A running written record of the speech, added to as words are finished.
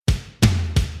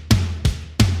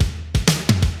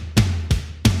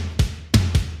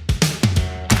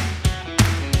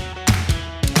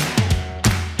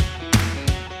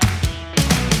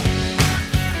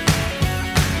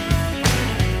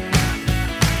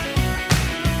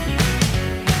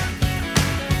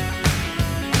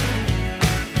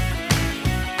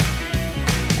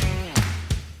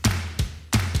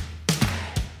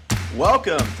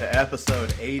Welcome to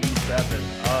episode 87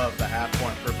 of the Half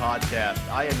Point Per podcast.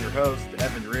 I am your host,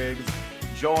 Evan Riggs,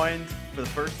 joined for the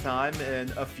first time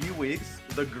in a few weeks,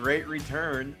 the great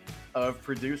return of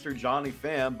producer Johnny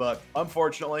Pham, but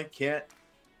unfortunately can't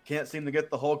seem to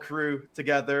get the whole crew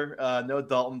together. No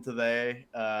Dalton today.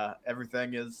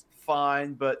 Everything is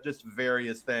fine, but just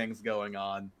various things going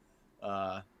on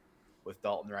with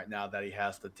Dalton right now that he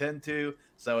has to tend to.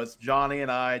 So it's Johnny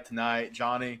and I tonight.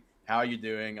 Johnny, how are you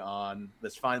doing on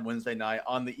this fine Wednesday night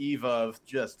on the eve of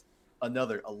just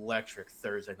another electric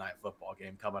Thursday night football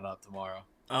game coming up tomorrow?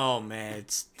 Oh, man,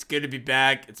 it's good to be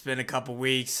back. It's been a couple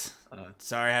weeks.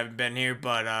 Sorry I haven't been here,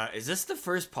 but is this the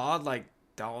first pod,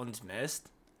 Dalton's missed?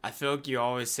 I feel like you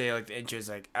always say, the intro is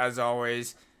as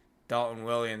always, Dalton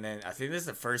Willie, and then I think this is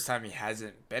the first time he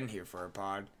hasn't been here for a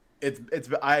pod.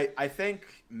 I think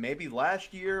maybe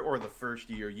last year or the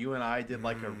first year, you and I did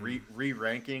a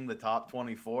re-ranking the top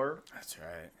 24. That's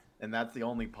right. And that's the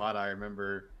only pod I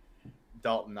remember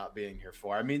Dalton not being here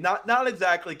for. I mean, not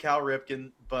exactly Cal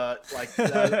Ripken, but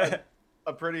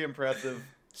a pretty impressive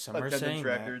attendance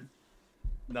record.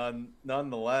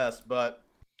 Nonetheless, but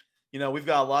we've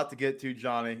got a lot to get to,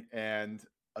 Johnny, and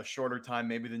a shorter time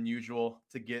maybe than usual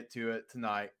to get to it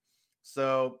tonight.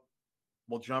 So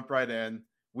we'll jump right in.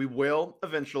 We will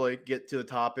eventually get to the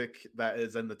topic that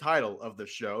is in the title of the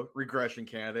show, regression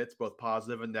candidates, both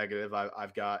positive and negative.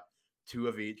 I've got two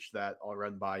of each that I'll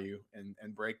run by you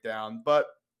and break down. But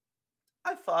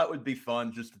I thought it would be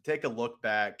fun just to take a look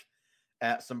back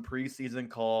at some preseason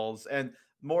calls and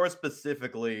more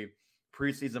specifically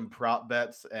preseason prop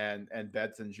bets and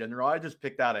bets in general. I just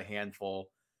picked out a handful.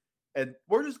 And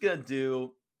we're just going to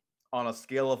do on a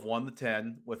scale of 1 to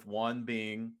 10, with 1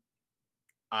 being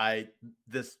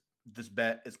this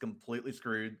bet is completely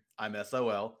screwed, I'm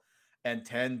SOL, and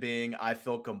 10 being I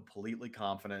feel completely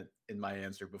confident in my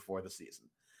answer before the season.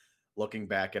 Looking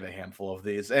back at a handful of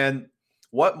these, and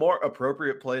what more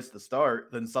appropriate place to start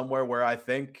than somewhere where I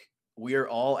think we are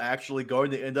all actually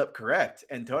going to end up correct.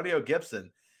 Antonio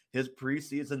Gibson, his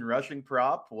preseason rushing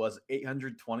prop was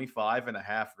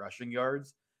 825.5 rushing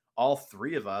yards. All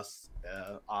three of us,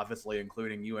 obviously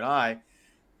including you and I,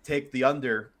 take the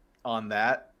under on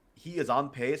that. He is on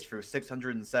pace for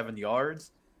 607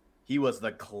 yards. He was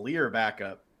the clear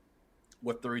backup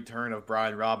with the return of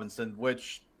Brian Robinson,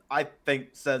 which I think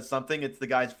says something. It's the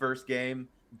guy's first game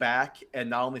back, and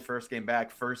not only first game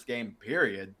back, first game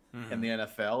period in the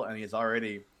NFL, and he's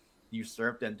already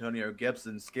usurped Antonio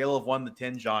Gibson. Scale of 1 to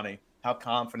 10, Johnny, how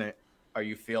confident are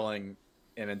you feeling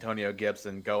in Antonio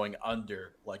Gibson going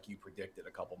under like you predicted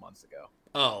a couple months ago?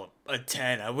 Oh, a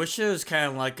 10. I wish it was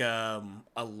kind of like a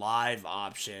live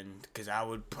option, because I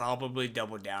would probably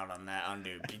double down on that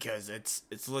under, because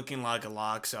it's looking like a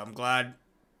lock. So I'm glad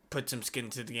put some skin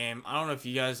to the game. I don't know if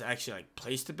you guys actually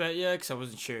placed a bet yet, because I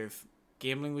wasn't sure if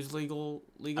gambling was legalized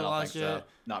I don't think yet. So.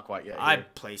 Not quite yet. I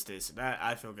placed it, so that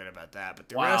I feel good about that. But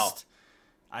the rest,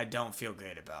 I don't feel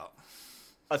good about.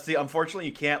 See, unfortunately,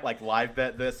 you can't live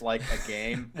bet this like a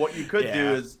game. What you could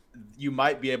do is you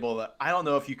might be able to. I don't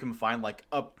know if you can find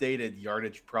updated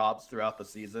yardage props throughout the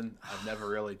season. I've never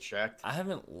really checked. I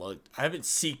haven't looked. I haven't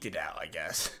seeked it out, I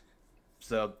guess.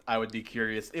 So I would be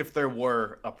curious if there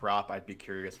were a prop. I'd be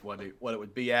curious what it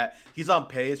would be at. He's on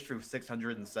pace for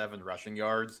 607 rushing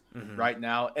yards right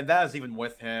now, and that is even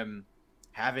with him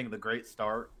having the great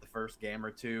start the first game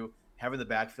or two, having the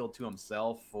backfield to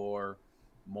himself for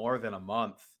more than a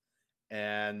month.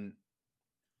 And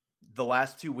the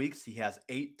last 2 weeks, he has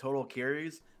 8 total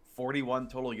carries, 41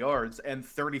 total yards, and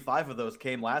 35 of those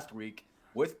came last week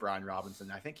with Brian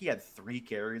Robinson. I think he had 3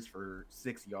 carries for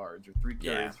 6 yards or 3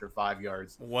 carries for 5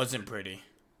 yards. Wasn't pretty.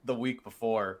 The week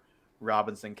before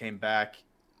Robinson came back.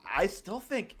 I still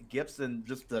think Gibson,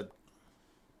 just to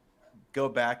go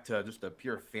back to just a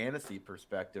pure fantasy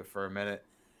perspective for a minute,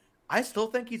 I still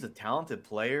think he's a talented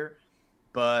player,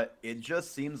 but it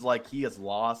just seems like he has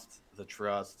lost the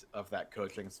trust of that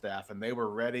coaching staff, and they were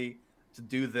ready to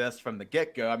do this from the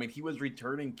get-go. I mean, he was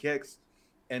returning kicks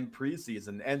in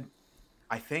preseason, and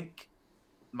I think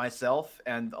myself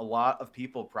and a lot of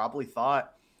people probably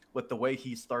thought with the way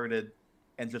he started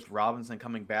and just Robinson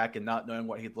coming back and not knowing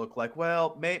what he'd look like,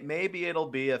 well, maybe it'll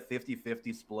be a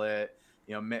 50-50 split.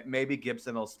 Maybe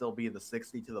Gibson will still be the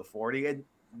 60 to the 40, and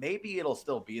maybe it'll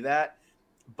still be that.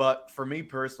 But for me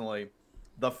personally,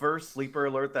 the first sleeper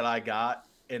alert that I got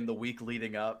in the week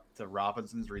leading up to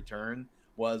Robinson's return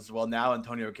was, well, now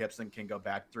Antonio Gibson can go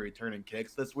back to returning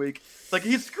kicks this week. It's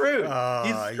he's screwed.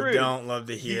 He's screwed. You don't love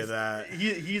to hear that.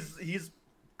 He's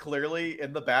clearly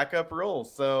in the backup role.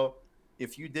 So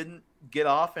if you didn't get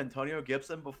off Antonio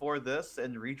Gibson before this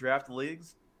and redraft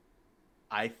leagues,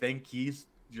 I think he's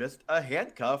just a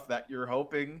handcuff that you're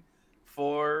hoping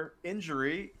for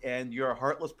injury, and you're a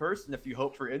heartless person if you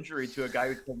hope for injury to a guy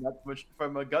who's come back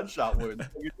from a gunshot wound.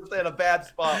 So you're just in a bad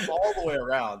spot all the way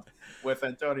around with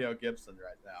Antonio Gibson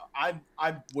right now.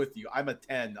 I'm with you. I'm a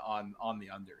 10 on the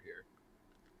under here.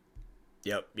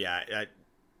 Yep. Yeah.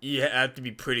 You have to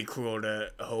be pretty cruel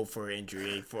to hope for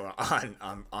injury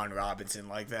on Robinson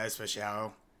like that, especially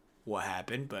how what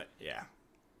happened. But yeah.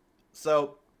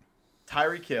 So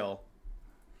Tyreek Hill.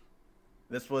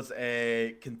 This was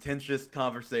a contentious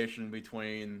conversation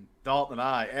between Dalton and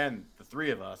I and the three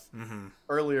of us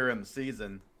earlier in the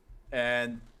season.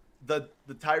 And the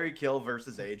Tyreek Hill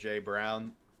versus A.J.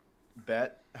 Brown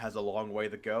bet has a long way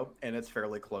to go, and it's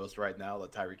fairly close right now. The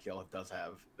Tyreek Hill does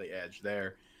have the edge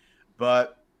there.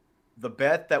 But the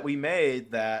bet that we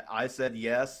made that I said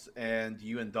yes and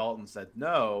you and Dalton said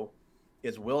no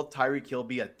is, will Tyreek Hill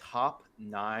be a top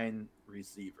 9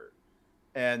 receiver?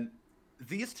 And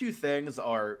these two things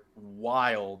are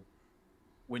wild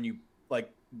when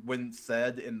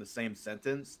said in the same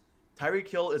sentence. Tyreek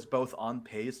Hill is both on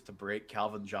pace to break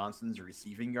Calvin Johnson's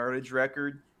receiving yardage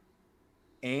record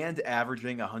and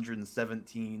averaging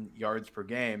 117 yards per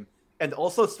game, and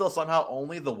also still somehow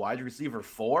only the wide receiver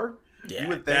 4.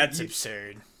 Yeah, that's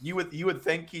absurd. You would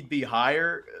think he'd be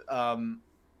higher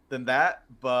than that,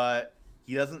 but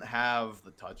he doesn't have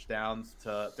the touchdowns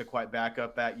to quite back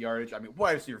up that yardage. I mean,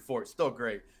 wide receiver 4 is still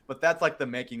great, but that's like the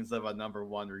makings of a number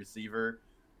 1 receiver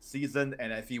season.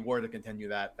 And if he were to continue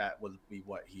that would be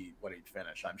what he'd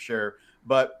finish, I'm sure.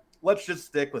 But let's just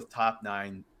stick with top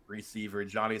 9 receiver.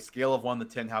 Johnny, scale of 1 to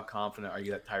 10, how confident are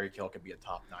you that Tyreek Hill could be a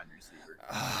top 9 receiver?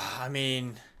 I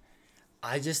mean,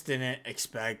 I just didn't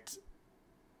expect.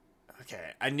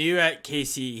 Okay, I knew at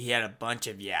KC he had a bunch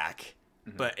of yak.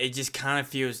 But it just kind of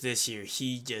feels this year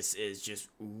he just is just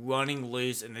running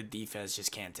loose and the defense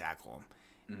just can't tackle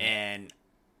him. And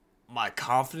my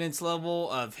confidence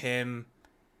level of him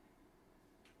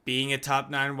being a top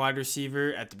 9 wide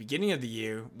receiver at the beginning of the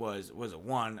year was a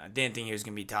 1. I didn't think he was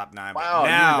going to be top 9. Wow, but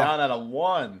now, you're down at a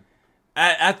 1.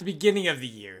 At the beginning of the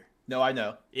year. No, I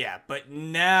know. Yeah, but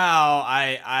now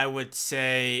I would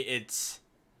say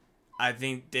I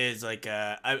think there's like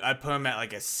I put him at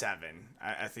like a 7.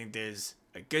 I think there's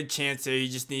a good chance there. He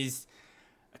just needs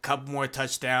a couple more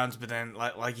touchdowns, but then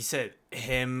like you said,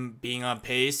 him being on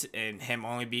pace and him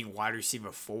only being wide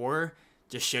receiver 4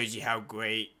 just shows you how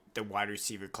great the wide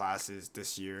receiver class is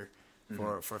this year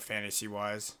for fantasy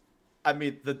wise. I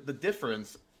mean, the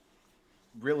difference,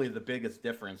 really the biggest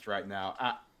difference right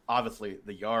now, obviously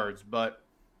the yards, but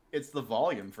it's the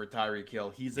volume for Tyreek Hill.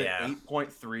 He's at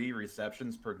 8.3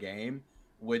 receptions per game,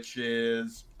 which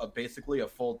is basically a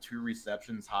full 2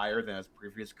 receptions higher than his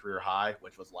previous career high,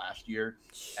 which was last year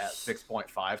at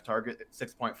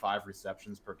 6.5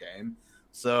 receptions per game.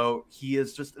 So he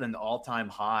is just at an all-time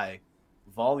high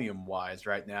volume-wise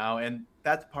right now, and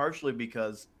that's partially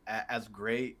because as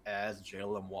great as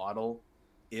Jalen Waddle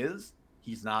is,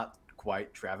 he's not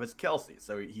quite Travis Kelce.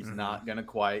 So he's not going to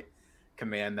quite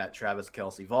command that Travis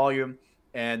Kelce volume.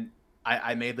 And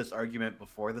I made this argument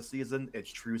before the season.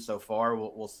 It's true so far.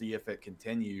 We'll see if it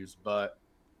continues. But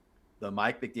the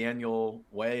Mike McDaniel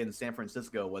way in San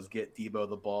Francisco was get Debo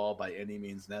the ball by any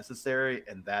means necessary,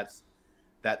 and that's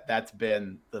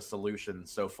been the solution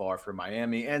so far for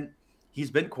Miami. And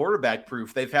he's been quarterback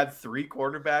proof. They've had 3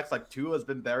 quarterbacks. Like Tua has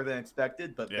been better than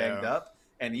expected, but banged up.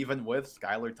 And even with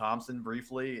Skylar Thompson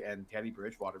briefly and Teddy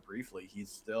Bridgewater briefly, he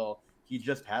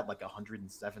just had like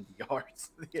 170 yards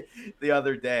the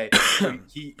other day. So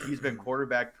he's been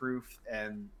quarterback proof,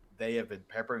 and they have been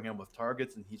peppering him with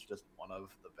targets, and he's just one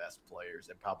of the best players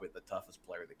and probably the toughest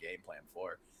player to game plan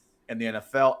for in the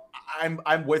NFL.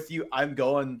 I'm with you. I'm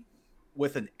going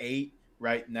with an 8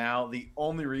 right now. The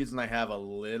only reason I have a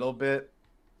little bit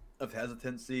of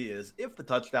hesitancy is if the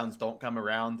touchdowns don't come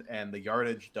around and the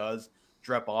yardage does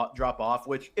drop off,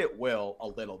 which it will a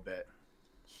little bit,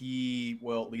 he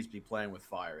will at least be playing with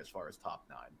fire as far as top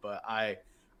 9. But I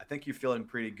think you're feeling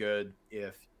pretty good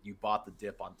if you bought the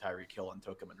dip on Tyreek Hill and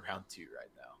took him in round 2 right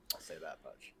now. I'll say that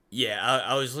much. Yeah,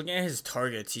 I was looking at his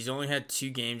targets. He's only had 2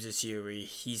 games this year where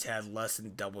he's had less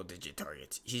than double-digit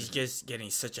targets. He's just getting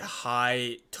such a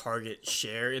high target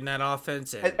share in that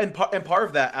offense. And part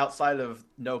of that, outside of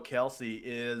no Kelce,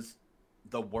 is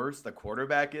the worse the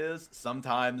quarterback is,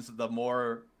 sometimes the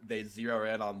more they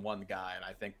zero in on one guy. And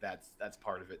I think that's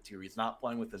part of it too. He's not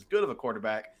playing with as good of a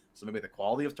quarterback, so maybe the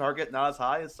quality of target not as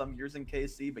high as some years in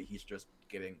KC, but he's just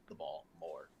getting the ball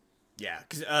more. Yeah,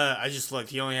 because I just looked.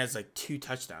 He only has like 2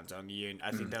 touchdowns on the year, and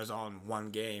I think that was all in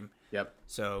one game. Yep.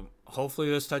 So hopefully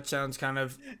those touchdowns kind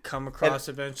of come And across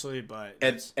eventually. But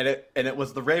and that's and it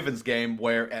was the Ravens game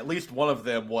where at least one of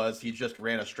them was he just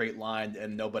ran a straight line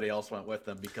and nobody else went with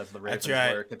them because the that's Ravens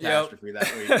right. were a Yep, catastrophe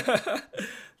that week.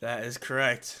 that is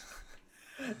correct.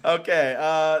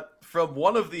 Okay, from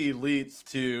one of the elites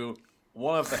to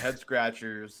one of the head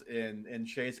scratchers in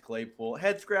Chase Claypool.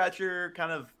 Head scratcher,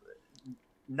 kind of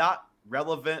not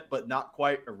relevant, but not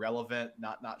quite irrelevant.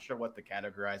 Not sure what to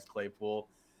categorize Claypool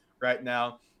right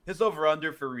now. His over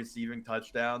under for receiving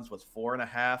touchdowns was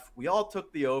 4.5. We all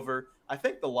took the over. I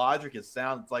think the logic is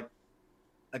sound. It's like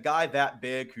a guy that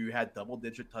big who had double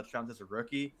digit touchdowns as a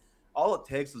rookie. All it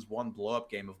takes is one blow up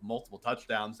game of multiple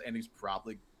touchdowns, and he's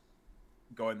probably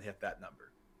going to hit that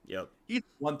number. Yep. He's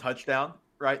one touchdown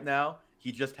right now.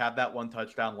 He just had that one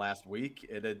touchdown last week.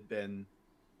 It had been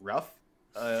rough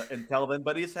until then,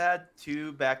 but he's had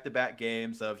 2 back-to-back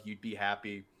games of you'd be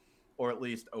happy or at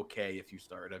least okay if you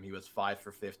started him. He was 5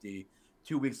 for 50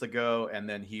 2 weeks ago, and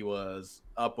then he was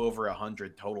up over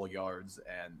 100 total yards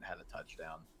and had a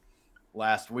touchdown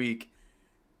last week.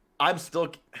 I'm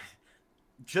still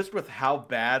just with how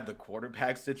bad the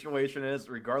quarterback situation is,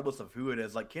 regardless of who it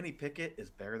is. Like Kenny Pickett is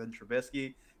better than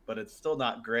Trubisky, but it's still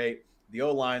not great. The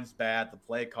O-line's bad. The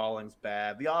play calling's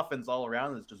bad. The offense all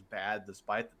around is just bad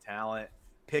despite the talent.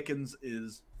 Pickens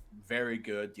is very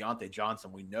good. Deontay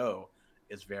Johnson, we know,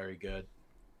 is very good.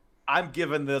 I'm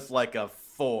giving this like a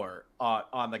 4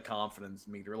 on the confidence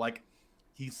meter. Like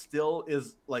he still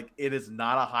is like it is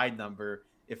not a high number.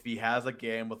 If he has a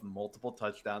game with multiple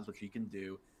touchdowns, which he can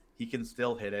do, he can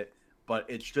still hit it. But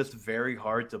it's just very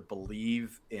hard to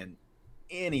believe in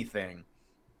anything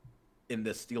in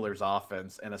this Steelers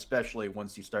offense, and especially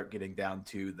once you start getting down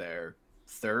to their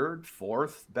third,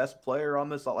 fourth best player on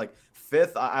this, like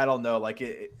fifth, I don't know.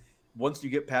 Like once you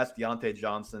get past Deontay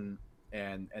Johnson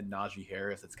and Najee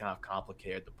Harris, it's kind of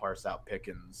complicated to parse out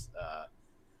Pickens,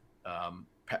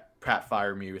 Pat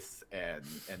Freiermuth,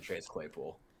 and Chase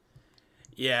Claypool.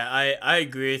 Yeah, I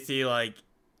agree with you. Like,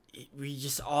 we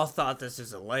just all thought this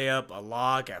was a layup, a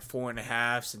lock at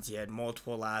 4.5 since he had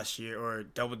multiple last year or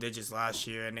double digits last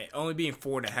year, and it only being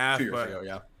 4.5. 2 years ago,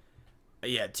 yeah.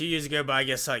 Yeah, 2 years ago, but I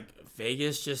guess like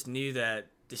Vegas just knew that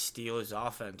the Steelers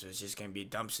offense was just gonna be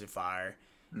dumpster fire.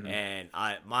 Mm-hmm. And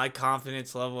my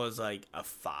confidence level is like a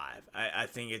 5. I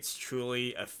think it's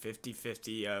truly a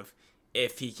 50-50 of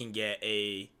if he can get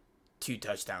a 2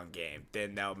 touchdown game,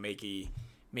 then that'll make it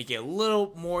a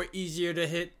little more easier to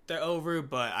hit the over,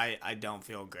 but I don't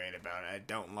feel great about it. I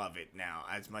don't love it now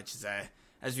as much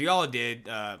as we all did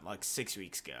like 6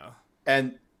 weeks ago.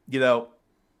 And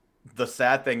the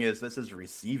sad thing is this is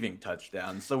receiving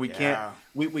touchdowns, so we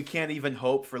can't even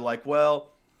hope for like,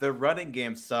 well, the running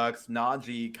game sucks.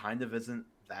 Najee kind of isn't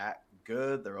that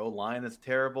good. Their O-line is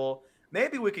terrible.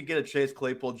 Maybe we could get a Chase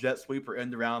Claypool jet sweeper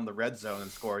end around the red zone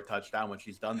and score a touchdown, which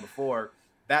he's done before.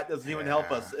 That doesn't even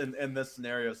help us in this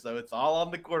scenario. So it's all on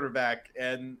the quarterback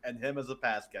and him as a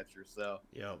pass catcher. So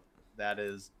that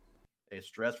is a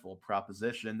stressful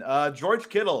proposition. George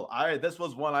Kittle. This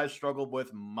was one I struggled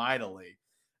with mightily.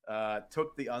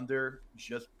 Took the under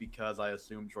just because I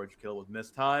assumed George Kittle would miss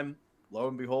time. Lo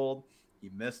and behold, he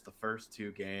missed the first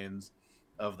 2 games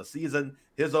of the season.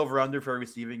 His over-under for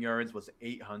receiving yards was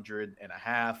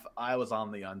 800.5. I was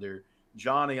on the under.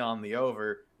 Johnny on the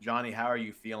over. Johnny, how are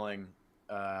you feeling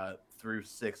through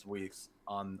 6 weeks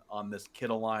on this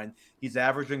Kittle line? He's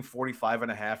averaging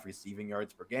 45.5 receiving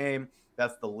yards per game.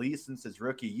 That's the least since his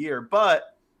rookie year.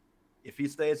 But if he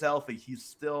stays healthy, he's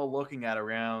still looking at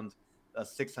around a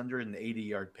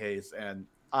 680-yard pace. And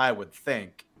I would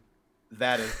think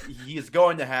that he's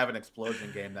going to have an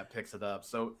explosion game that picks it up.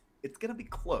 So it's going to be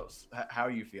close. How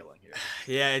are you feeling here?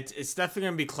 Yeah, it's definitely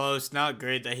going to be close. Not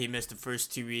great that he missed the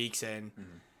first 2 weeks, and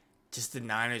just the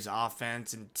Niners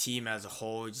offense and team as a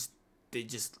whole, they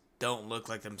just don't look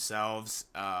like themselves.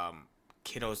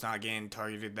 Kittle's not getting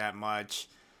targeted that much.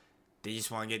 They just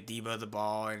want to get Debo the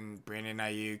ball and Brandon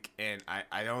Ayuk, and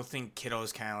I don't think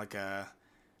Kittle's kind of like a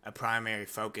primary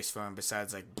focus for him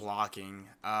besides like blocking.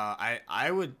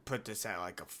 I would put this at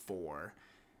like a 4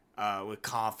 with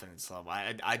confidence level.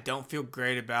 I don't feel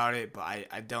great about it, but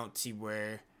I don't see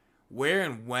where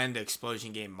and when the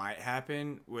explosion game might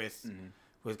happen with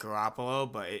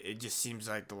Garoppolo, but it just seems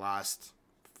like the last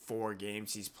 4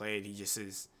 games he's played,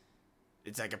 it's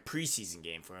like a preseason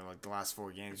game for him. Like the last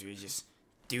 4 games where he's just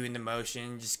doing the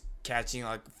motion, just catching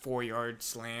like 4-yard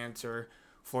slants or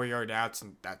 4-yard outs,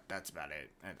 and that's about it.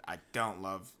 And I don't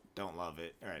love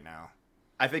it right now.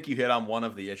 I think you hit on one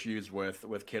of the issues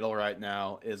with Kittle right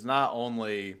now is not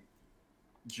only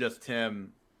just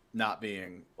him not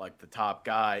being like the top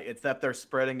guy. It's that they're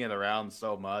spreading it around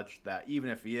so much that even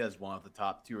if he is one of the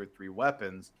top 2 or 3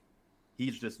 weapons,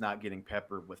 he's just not getting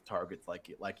peppered with targets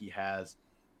like he has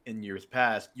in years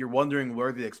past. You're wondering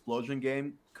where the explosion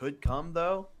game could come,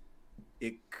 though.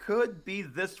 It could be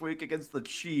this week against the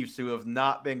Chiefs, who have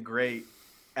not been great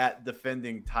at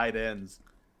defending tight ends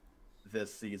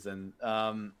this season.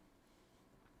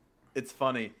 It's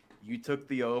funny. You took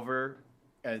the over,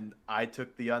 and I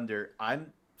took the under.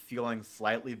 I'm feeling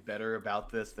slightly better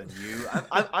about this than you.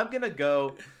 I'm gonna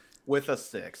go with a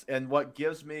 6, and what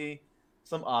gives me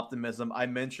some optimism. I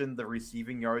mentioned the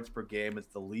receiving yards per game is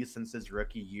the least since his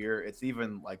rookie year. It's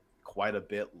even like quite a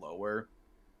bit lower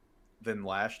than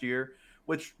last year,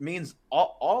 which means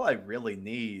all I really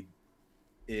need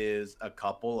is a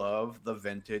couple of the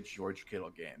vintage George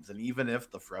Kittle games. And even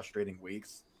if the frustrating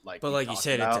weeks, like But you like you talked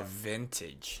said, it's a about,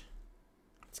 vintage.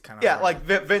 It's kind of yeah, hard.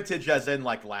 like vintage as in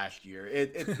like last year.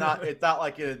 It's not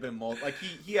like it had been like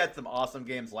he had some awesome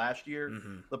games last year.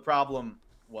 Mm-hmm. The problem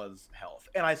was health,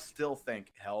 and I still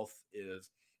think health is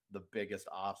the biggest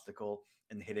obstacle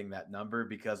in hitting that number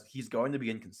because he's going to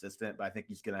be inconsistent. But I think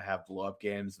he's going to have blow up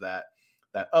games that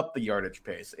up the yardage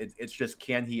pace. It's just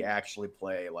can he actually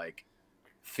play like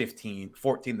 14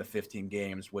 to 15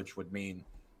 games, which would mean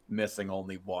missing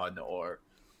only one or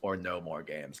no more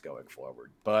games going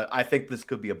forward. But I think this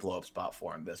could be a blow up spot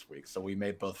for him this week. So we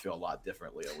may both feel a lot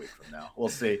differently a week from now. We'll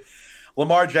see.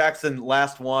 Lamar Jackson,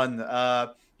 last one.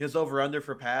 His over under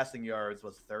for passing yards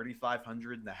was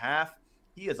 3,500 and a half.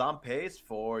 He is on pace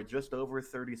for just over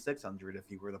 3,600 if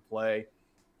he were to play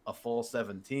a full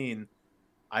 17.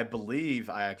 I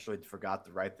believe I actually forgot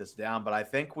to write this down, but I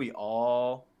think we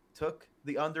all took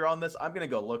the under on this. I'm going to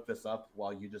go look this up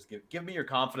while you just give me your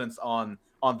confidence on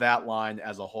that line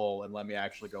as a whole, and let me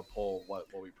actually go pull what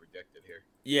we predicted here.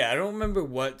 Yeah, I don't remember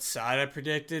what side I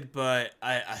predicted, but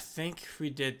I think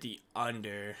we did the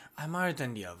under. I might have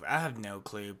done the over. I have no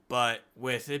clue. But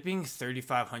with it being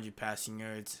 3,500 passing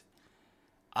yards,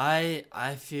 I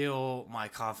feel my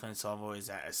confidence level is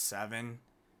at a 7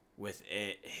 with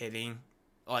it hitting.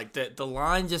 Like the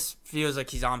line just feels like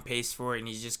he's on pace for it, and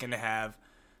he's just gonna have.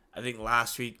 I think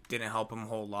last week didn't help him a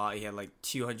whole lot. He had like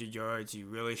 200 yards. He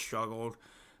really struggled.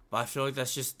 But I feel like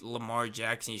that's just Lamar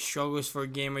Jackson. He struggles for a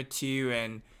game or two,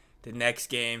 and the next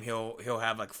game he'll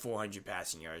have like 400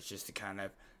 passing yards just to kind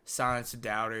of silence the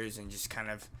doubters and just kind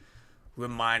of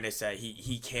remind us that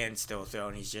he can still throw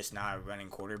and he's just not a running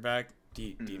quarterback. Do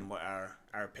you know what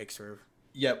our picks were?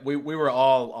 Yeah, we were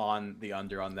all on the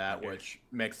under on that, Okay. which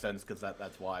makes sense because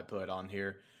that's why I put it on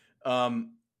here.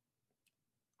 I'm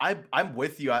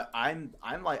with you. I'm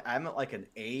at like an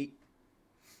 8.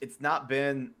 It's not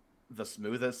been the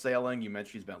smoothest sailing. You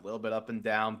mentioned he's been a little bit up and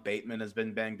down. Bateman has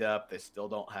been banged up. They still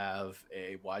don't have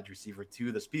a wide receiver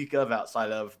to speak of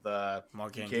outside of the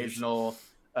Mark Andrews. occasional.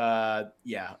 Outside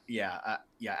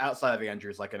of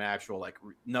Andrews, like an actual like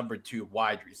number 2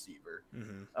 wide receiver.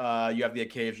 Mm-hmm. You have the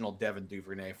occasional Devin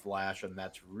Duvernay flash, and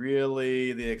that's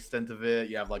really the extent of it.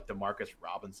 You have like Demarcus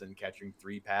Robinson catching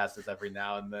 3 passes every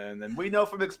now and then, and we know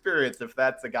from experience if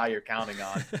that's the guy you're counting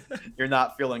on, you're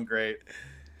not feeling great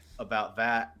about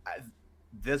that.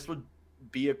 This would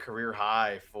be a career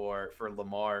high for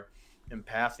Lamar in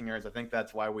passing yards. I think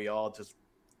that's why we all just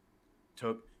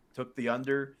took the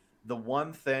under. The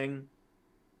one thing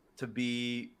to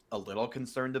be a little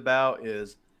concerned about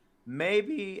is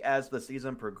maybe as the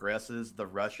season progresses, the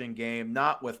rushing game,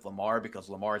 not with Lamar because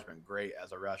Lamar's been great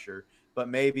as a rusher, but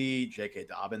maybe J.K.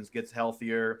 Dobbins gets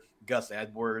healthier, Gus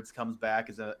Edwards comes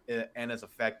back and is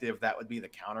effective. That would be the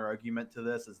counter argument to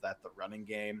this, is that the running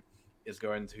game is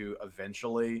going to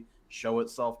eventually show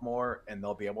itself more, and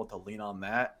they'll be able to lean on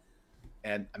that.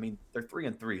 And I mean, they're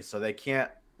 3-3, so they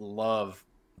can't love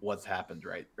what's happened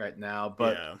right now.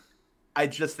 But Yeah. I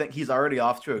just think he's already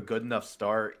off to a good enough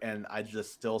start, and I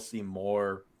just still see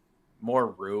more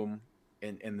room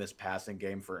in this passing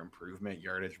game for improvement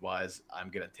yardage wise. I'm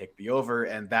gonna take the over,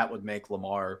 and that would make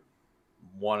Lamar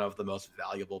one of the most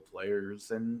valuable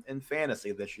players in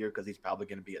fantasy this year because he's probably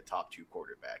going to be a top 2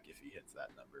 quarterback if he hits that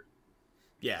number.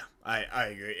 Yeah, I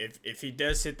agree. If he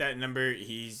does hit that number,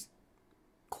 he's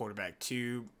quarterback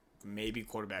 2, maybe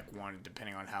quarterback 1,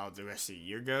 depending on how the rest of the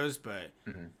year goes. But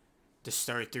to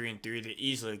start 3-3, they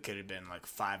easily could have been like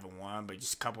 5-1, but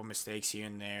just a couple mistakes here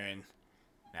and there, and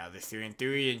now they're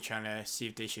 3-3 and trying to see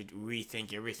if they should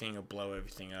rethink everything or blow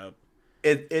everything up.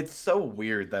 It's so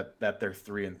weird that they're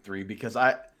 3-3 because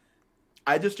I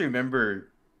just remember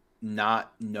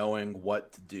not knowing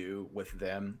what to do with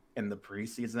them in the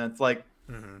preseason. It's like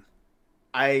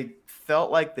I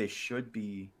felt like they should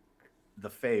be the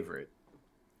favorite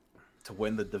to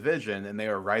win the division, and they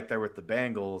were right there with the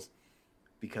Bengals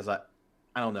because I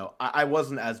don't know. I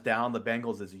wasn't as down the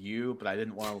Bengals as you, but I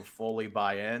didn't want to fully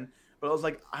buy in. But I was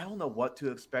like, I don't know what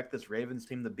to expect this Ravens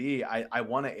team to be. I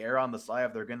want to err on the side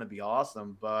of they're going to be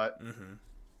awesome, but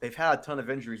they've had a ton of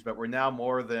injuries. But we're now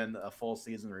more than a full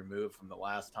season removed from the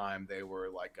last time they were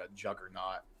like a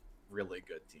juggernaut, really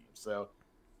good team. So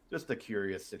just a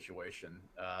curious situation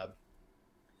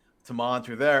to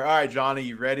monitor there. All right, Johnny,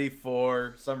 you ready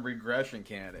for some regression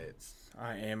candidates?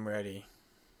 I am ready.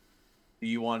 Do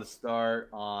you want to start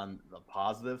on the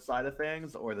positive side of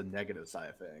things or the negative side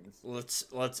of things?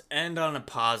 Let's end on a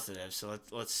positive. So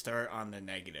let's start on the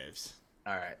negatives.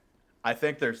 All right. I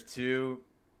think there's two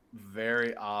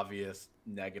very obvious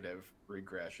negative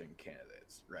regression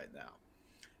candidates right now.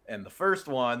 And the first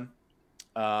one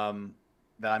that I'm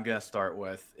going to start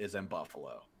with is in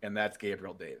Buffalo, and that's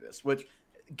Gabriel Davis, which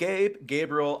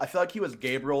Gabriel, I feel like he was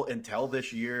Gabriel until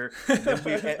this year.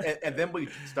 And then we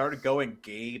started going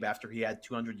Gabe after he had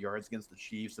 200 yards against the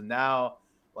Chiefs. And now,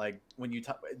 like, when you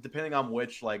depending on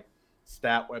which, like,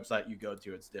 stat website you go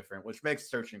to, it's different, which makes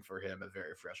searching for him a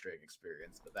very frustrating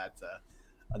experience. But that's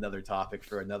another topic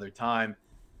for another time.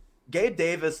 Gabe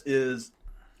Davis is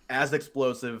as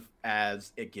explosive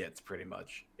as it gets pretty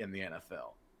much in the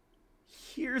NFL.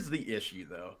 Here's the issue,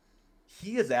 though.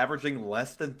 He is averaging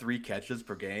less than 3 catches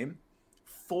per game.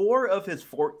 4 of his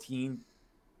 14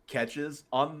 catches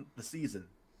on the season,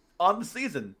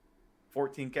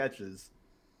 14 catches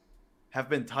have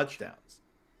been touchdowns.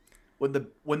 When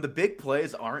the big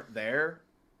plays aren't there,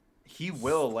 he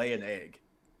will lay an egg.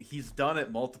 He's done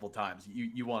it multiple times.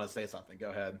 You want to say something?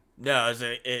 Go ahead. No,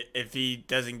 if he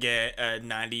doesn't get a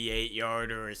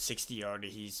 98-yard or a 60-yarder,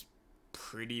 he's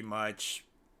pretty much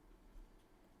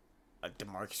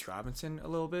DeMarcus Robinson a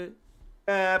little bit.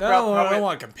 I don't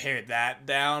want to compare that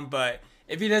down, but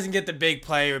if he doesn't get the big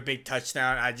play or big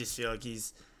touchdown, I just feel like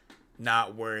he's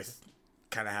not worth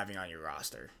kind of having on your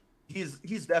roster.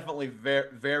 He's definitely very,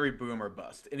 very boom or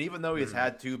bust. And even though he's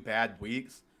had 2 bad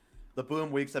weeks, the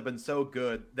boom weeks have been so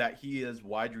good that he is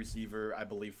wide receiver, I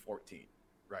believe, 14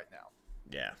 right now.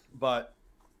 Yeah. But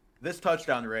this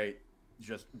touchdown rate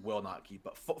just will not keep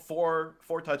up. Four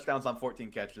touchdowns on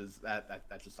 14 catches.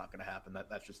 That's just not going to happen.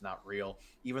 That's just not real.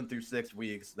 Even through 6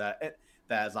 weeks, that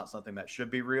is not something that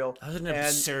should be real. That was an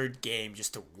absurd game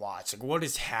just to watch. Like, what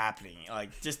is happening?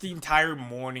 Like, just the entire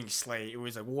morning slate. It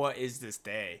was like, what is this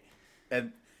day?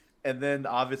 And then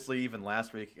obviously even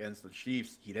last week against the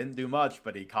Chiefs, he didn't do much,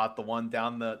 but he caught the one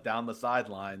down the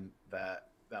sideline that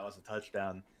was a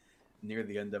touchdown near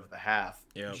the end of the half.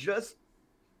 Yeah.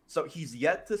 So he's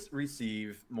yet to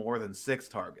receive more than 6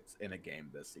 targets in a game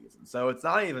this season. So it's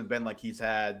not even been like he's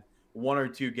had 1 or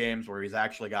 2 games where he's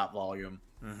actually got volume,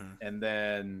 and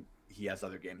then he has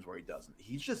other games where he doesn't.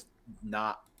 He's just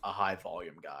not a high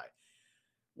volume guy,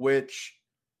 which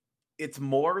it's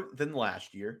more than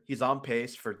last year. He's on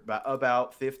pace for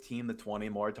about 15 to 20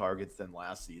 more targets than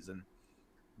last season.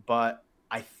 But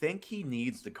I think he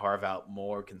needs to carve out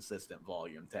more consistent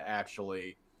volume to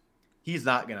actually – he's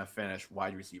not going to finish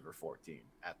wide receiver 14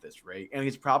 at this rate. And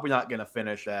he's probably not going to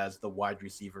finish as the wide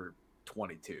receiver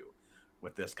 22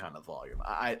 with this kind of volume.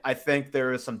 I think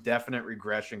there is some definite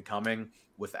regression coming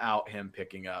without him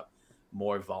picking up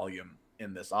more volume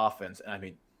in this offense. And I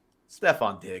mean,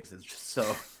 Stephon Diggs is just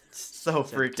so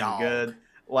freaking good.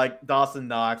 Like, Dawson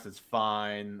Knox is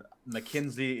fine.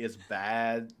 McKenzie is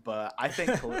bad, but I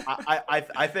think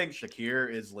I think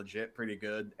Shakir is legit pretty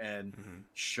good and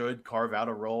should carve out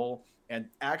a role and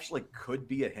actually could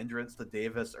be a hindrance to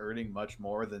Davis earning much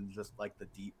more than just like the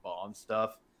deep bomb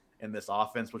stuff in this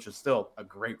offense, which is still a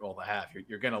great role to have.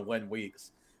 You're going to win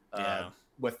weeks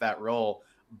with that role,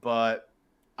 but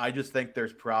I just think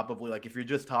there's probably, like, if you're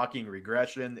just talking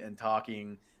regression and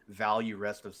talking value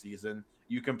rest of season,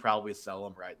 you can probably sell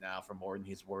him right now for more than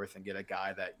he's worth and get a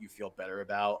guy that you feel better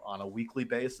about on a weekly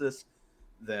basis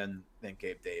than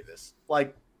Gabe Davis.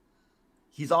 Like,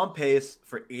 he's on pace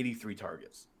for 83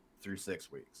 targets through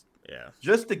 6 weeks. Yeah.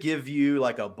 Just to give you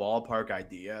like a ballpark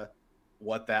idea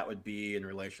what that would be in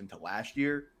relation to last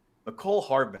year, Mecole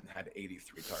Hardman had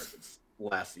 83 targets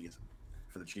last season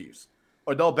for the Chiefs.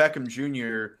 Odell Beckham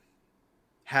Jr.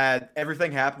 had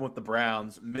everything happen with the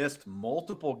Browns, missed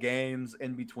multiple games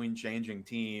in between changing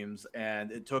teams,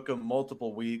 and it took him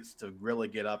multiple weeks to really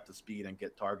get up to speed and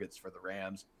get targets for the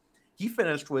Rams. He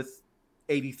finished with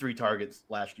 83 targets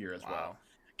last year as well.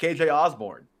 KJ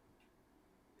Osborne,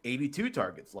 82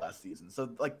 targets last season. So,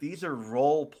 like, these are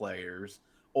role players,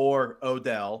 or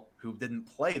Odell, who didn't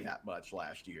play that much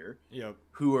last year,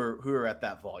 who are at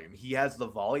that volume. He has the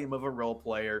volume of a role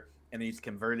player and he's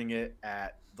converting it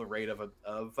at the rate of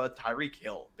a Tyreek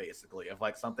Hill, basically, of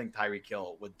like something Tyreek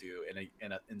Hill would do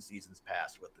in seasons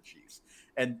past with the Chiefs.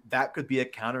 And that could be a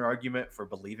counter argument for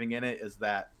believing in it, is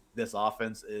that this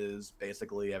offense is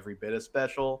basically every bit as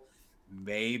special,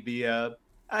 maybe a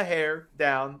hair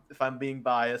down if I'm being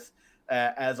biased,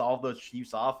 as all those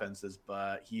Chiefs offenses,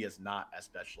 but he is not as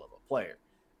special of a player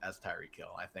as Tyreek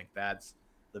Hill. I think that's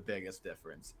the biggest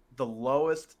difference. The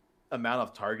lowest amount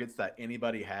of targets that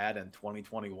anybody had in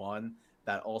 2021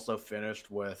 that also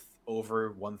finished with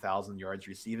over 1,000 yards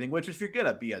receiving, which if you're going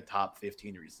to be a top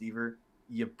 15 receiver,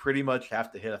 you pretty much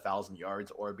have to hit 1,000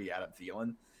 yards or be Adam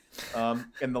Thielen.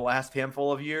 In the last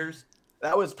handful of years,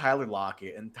 that was Tyler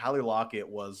Lockett, and Tyler Lockett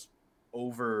was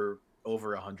over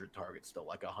 100 targets still,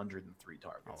 like 103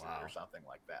 targets or something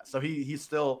like that. So he's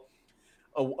still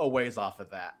a ways off of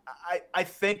that. I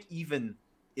think even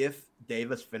if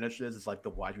Davis finishes as like the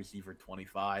wide receiver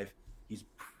 25,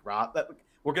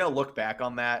 we're going to look back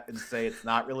on that and say it's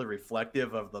not really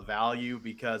reflective of the value,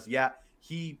 because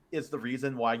he is the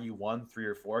reason why you won 3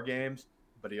 or 4 games,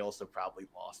 but he also probably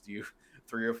lost you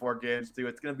 3 or 4 games too.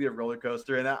 It's going to be a roller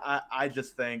coaster. And I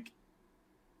just think,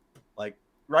 like,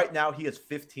 right now he is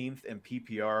 15th in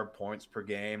PPR points per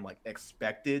game, like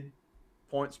expected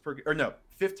points per, or no,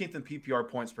 15th in PPR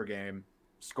points per game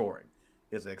scoring.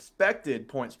 His expected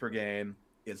points per game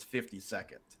is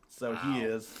 52nd. So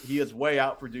wow. he is way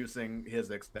out producing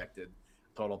his expected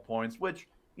total points, which,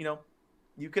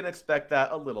 you can expect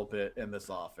that a little bit in this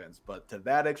offense, but to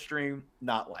that extreme,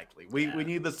 not likely. We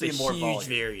need to see more volume. Huge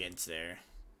variance there.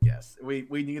 Yes, we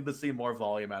need to see more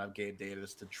volume out of Gabe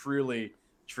Davis to truly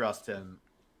trust him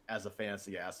as a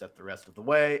fantasy asset the rest of the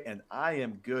way. And I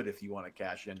am good if you want to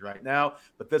cash in right now,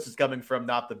 but this is coming from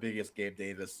not the biggest Gabe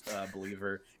Davis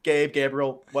believer.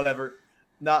 Gabriel, whatever.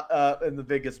 Not and the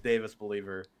biggest Davis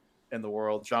believer in the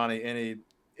world. Johnny,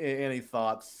 any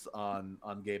thoughts on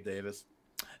Gabe Davis?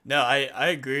 No, I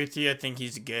agree with you. I think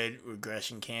he's a good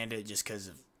regression candidate just because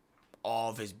of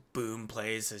all of his boom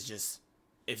plays. Is just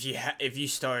if you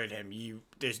started him,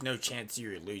 there's no chance you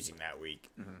were losing that week.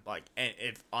 Mm-hmm. Like, and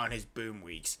if on his boom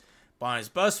weeks, but on his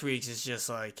bust weeks, it's just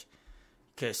like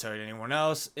could have started anyone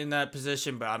else in that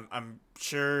position. But I'm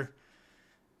sure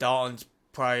Dalton's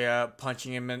probably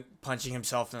punching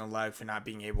himself in the leg for not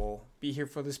being able to be here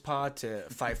for this pod to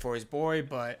fight for his boy.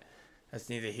 But that's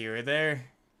neither here or there.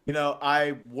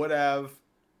 I would have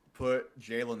put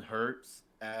Jalen Hurts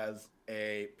as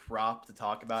a prop to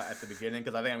talk about at the beginning,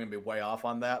 because I think I'm going to be way off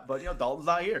on that. But, Dalton's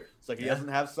not here, so he doesn't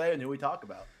have say in who we talk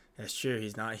about. That's true.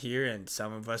 He's not here, and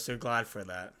some of us are glad for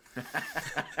that.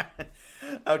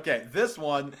 Okay, this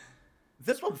one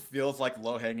feels like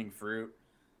low-hanging fruit,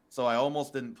 so I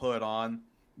almost didn't put it on.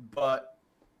 But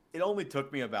it only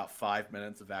took me about 5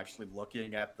 minutes of actually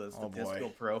looking at the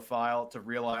statistical profile to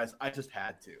realize I just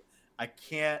had to. I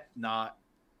can't not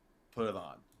put it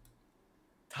on.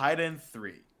 Tight end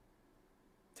 3,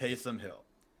 Taysom Hill.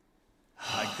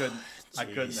 I couldn't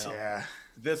help. Yeah.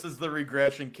 This is the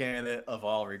regression candidate of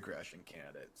all regression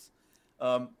candidates.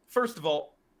 First of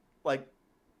all,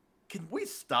 can we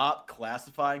stop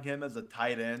classifying him as a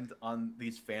tight end on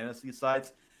these fantasy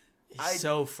sites? It's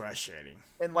so frustrating.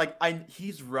 And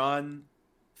he's run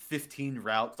 15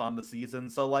 routes on the season,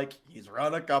 so he's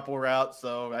run a couple routes,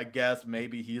 so I guess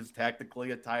maybe he's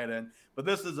technically a tight end. But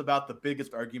this is about the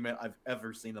biggest argument I've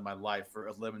ever seen in my life for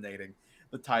eliminating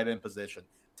the tight end position.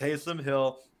 Taysom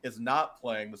Hill is not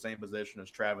playing the same position as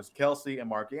Travis Kelce and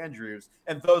Mark Andrews,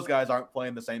 and those guys aren't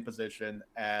playing the same position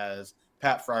as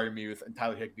Pat Freiermuth and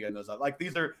Tyler Higbee and those.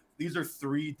 These are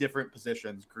 3 different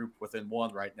positions grouped within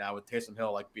one right now, with Taysom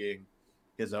Hill being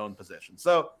his own position.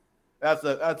 So that's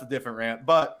a different rant.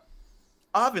 But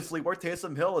obviously, where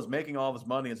Taysom Hill is making all of his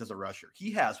money is as a rusher.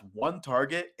 He has 1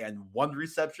 target and 1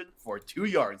 reception for 2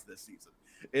 yards this season.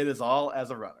 It is all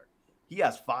as a runner. He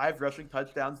has 5 rushing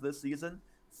touchdowns this season,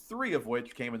 3 of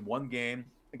which came in 1 game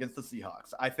against the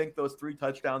Seahawks. I think those 3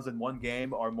 touchdowns in 1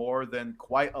 game are more than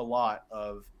quite a lot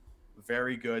of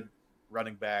very good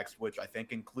running backs, which I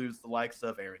think includes the likes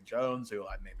of Aaron Jones, who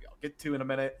maybe I'll get to in a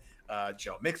minute.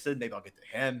 Joe Mixon, maybe I'll get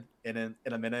to him in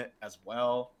a minute as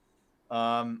well.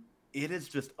 It is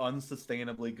just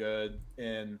unsustainably good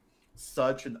in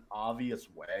such an obvious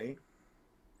way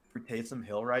for Taysom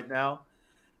Hill right now.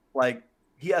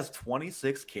 He has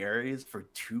 26 carries for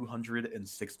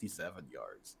 267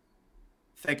 yards.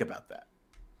 Think about that.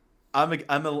 I'm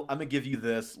gonna give you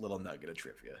this little nugget of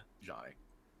trivia, Johnny.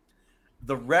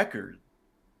 The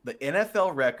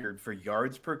NFL record for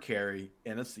yards per carry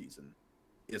in a season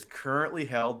is currently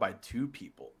held by 2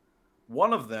 people.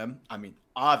 One of them,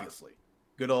 obviously,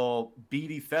 good old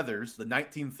Beady Feathers, the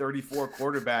 1934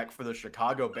 quarterback for the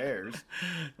Chicago Bears.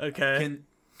 Okay.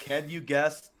 Can you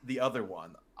guess the other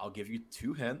one? I'll give you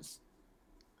 2 hints.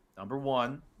 Number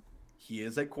 1, he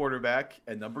is a quarterback,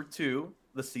 and number 2,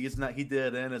 the season that he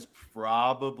did in is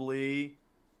probably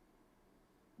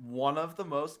one of the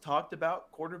most talked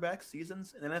about quarterback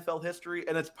seasons in NFL history,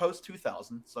 and it's post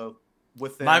 2000, so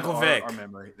within Michael Vick. our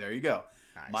memory. There you go.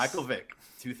 Nice. Michael Vick,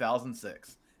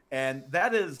 2006. And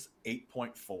that is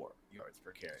 8.4 yards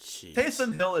per carry. Jeez.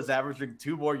 Taysom Hill is averaging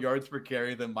 2 more yards per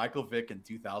carry than Michael Vick in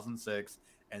 2006.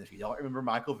 And if you don't remember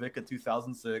Michael Vick in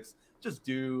 2006, just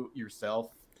do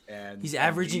yourself. And he's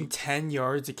averaging 10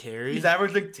 yards a carry? He's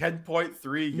averaging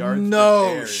 10.3 yards per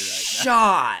carry right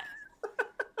shot.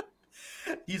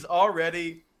 He's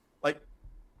already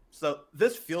so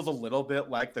this feels a little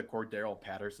bit like the Cordero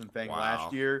Patterson thing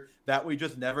last year that we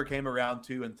just never came around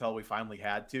to until we finally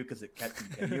had to because it kept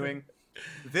continuing.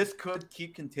 This could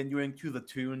keep continuing to the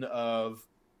tune of,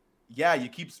 you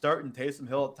keep starting Taysom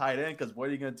Hill at tight end because what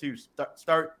are you going to do?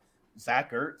 Start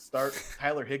Zach Ertz, start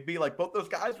Tyler Higbee. Like both those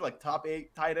guys are like top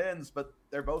 8 tight ends, but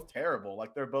they're both terrible.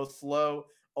 Like they're both slow,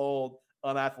 old,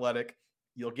 unathletic.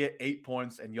 You'll get 8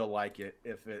 points and you'll like it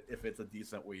if it's a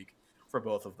decent week for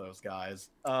both of those guys.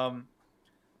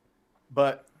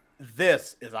 But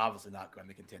this is obviously not going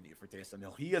to continue for Taysom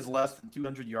Hill. He is less than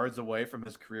 200 yards away from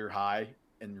his career high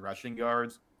in rushing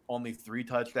yards, only 3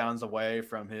 touchdowns away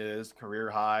from his career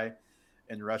high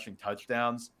in rushing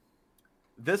touchdowns.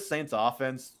 This Saints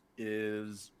offense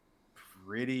is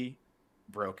pretty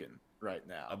broken right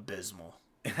now. Abysmal.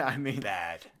 I mean,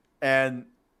 bad. And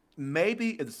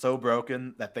maybe it's so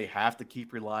broken that they have to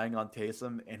keep relying on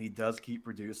Taysom, and he does keep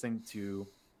reducing to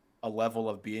a level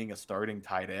of being a starting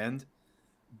tight end.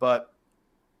 But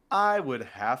I would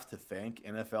have to think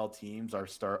NFL teams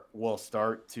will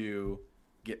start to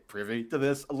get privy to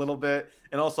this a little bit.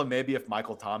 And also maybe if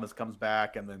Michael Thomas comes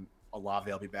back and then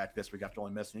Olave will be back this week after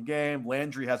only missing a game.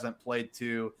 Landry hasn't played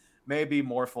too. Maybe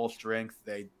more full strength.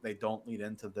 They don't lead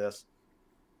into this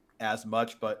as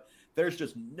much, but there's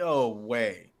just no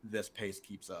way this pace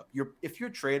keeps up. If you're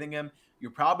trading him,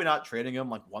 you're probably not trading him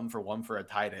like 1-for-1 for a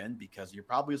tight end because you're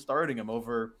probably starting him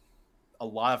over a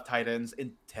lot of tight ends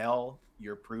until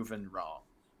you're proven wrong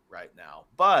right now.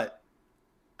 But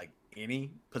like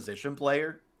any position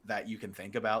player that you can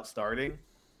think about starting,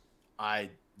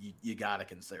 you got to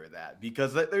consider that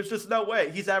because there's just no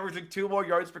way he's averaging 2 more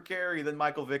yards per carry than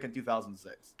Michael Vick in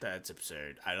 2006. That's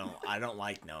absurd. I don't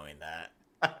like knowing that.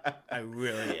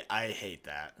 I hate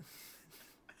that.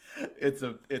 It's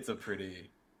a pretty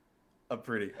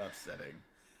upsetting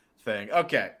thing.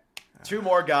 Okay. 2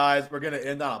 more guys. We're going to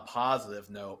end on a positive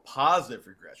note. Positive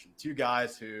regression. 2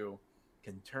 guys who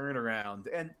can turn around.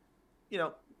 And,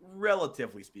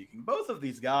 relatively speaking, both of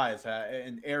these guys,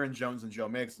 and Aaron Jones and Joe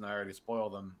Mixon, I already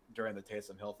spoiled them during the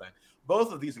Taysom Hill thing.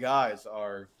 Both of these guys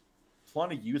are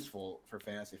plenty useful for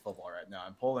fantasy football right now.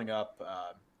 I'm pulling up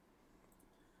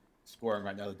scoring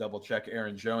right now to double check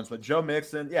Aaron Jones. But Joe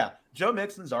Mixon's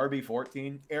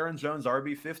RB14, Aaron Jones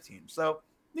RB15. So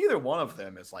neither one of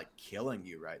them is like killing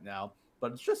you right now,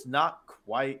 but it's just not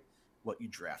quite what you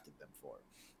drafted them for.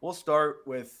 We'll start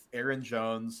with Aaron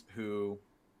Jones, who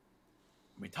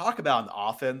we talk about an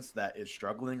offense that is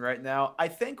struggling right now. I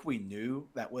think we knew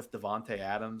that with Devontae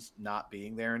Adams not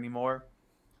being there anymore,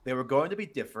 they were going to be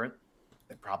different.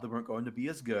 They probably weren't going to be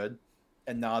as good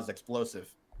and not as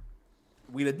explosive.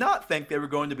 We did not think they were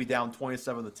going to be down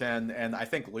 27-10 and I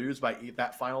think lose by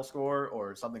that final score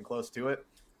or something close to it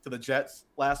to the Jets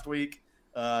last week.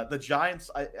 The Giants,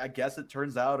 I guess it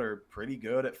turns out, are pretty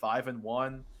good at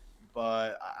 5-1,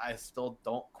 but I still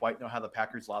don't quite know how the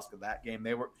Packers lost to that game.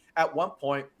 They were at one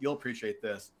point, you'll appreciate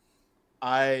this.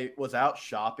 I was out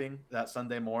shopping that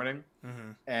Sunday morning,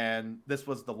 and this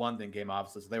was the London game,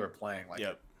 obviously, so they were playing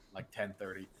like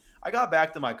 10:30. I got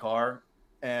back to my car,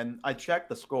 and I checked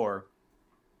the score,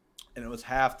 and it was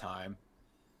halftime.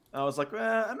 And I was like,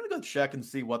 I'm going to go check and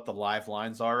see what the live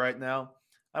lines are right now.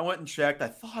 I went and checked. I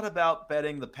thought about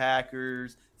betting the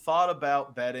Packers, thought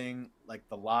about betting like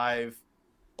the live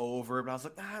over, but I was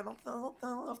like, I don't know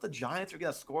if the Giants are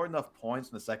going to score enough points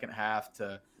in the second half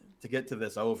to get to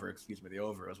this over. Excuse me, the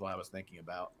over is what I was thinking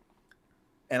about.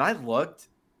 And I looked,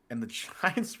 and the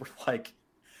Giants were like,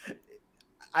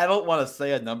 I don't want to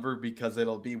say a number because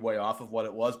it'll be way off of what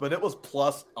it was, but it was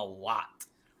plus a lot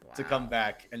to come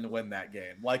back and win that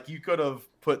game. Like you could have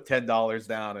put $10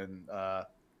 down and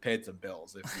paid some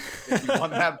bills if you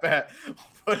won that bet.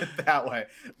 Put it that way.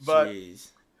 But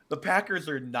the Packers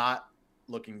are not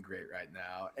looking great right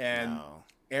now, and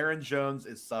Aaron Jones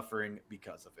is suffering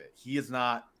because of it. He is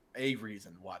not a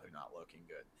reason why they're not looking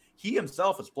good. he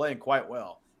himself is playing quite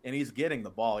well, and he's getting the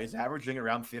ball. He's averaging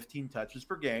around 15 touches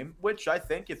per game, which I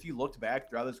think if you looked back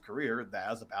throughout his career,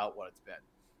 that is about what it's been.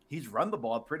 He's run the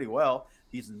ball pretty well.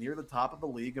 He's near the top of the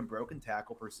league in broken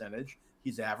tackle percentage.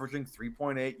 He's averaging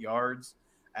 3.8 yards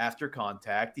after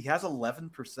contact. He has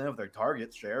 11% of their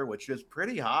target share, which is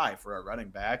pretty high for a running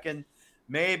back. And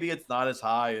maybe it's not as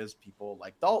high as people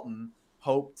like Dalton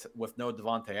hoped with no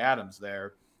Devontae Adams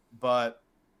there. But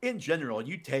in general,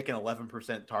 you take an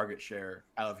 11% target share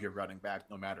out of your running back,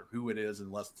 no matter who it is,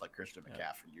 unless it's like Christian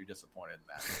McCaffrey. You're disappointed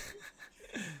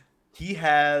in that. He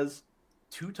has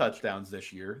 2 touchdowns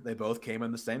this year. They both came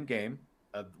in the same game.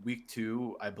 Week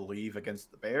 2, I believe,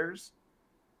 against the Bears.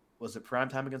 Was it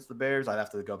primetime against the Bears? I'd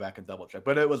have to go back and double check.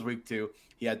 But it was week 2.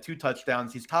 He had 2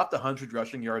 touchdowns. He's topped 100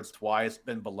 rushing yards twice,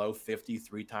 been below 50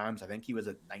 3 times. I think he was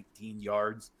at 19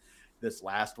 yards this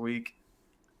last week.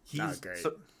 Not great.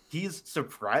 He's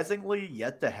surprisingly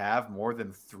yet to have more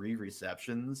than 3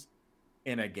 receptions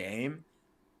in a game.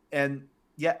 And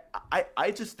yeah,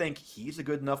 I just think he's a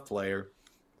good enough player.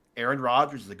 Aaron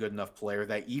Rodgers is a good enough player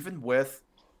that even with,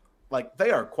 like,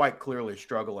 they are quite clearly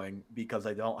struggling because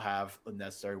they don't have the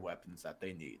necessary weapons that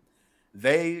they need.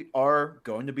 They are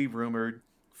going to be rumored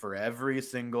for every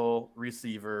single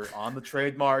receiver on the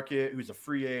trade market who's a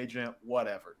free agent,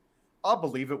 whatever. I'll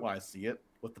believe it when I see it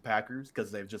with the Packers because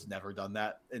they've just never done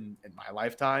that in my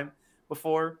lifetime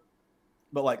before.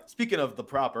 But, like, speaking of the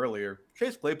prop earlier,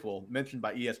 Chase Claypool mentioned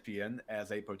by ESPN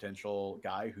as a potential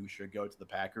guy who should go to the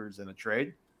Packers in a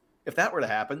trade. If that were to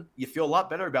happen, you feel a lot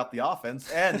better about the offense,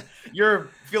 and you're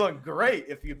feeling great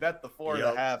if you bet the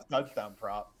 4.5 touchdown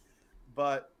prop.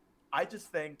 But I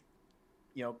just think,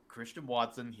 Christian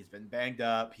Watson, he's been banged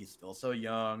up. He's still so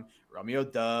young. Romeo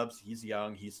Doubs, he's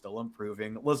young. He's still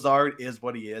improving. Lazard is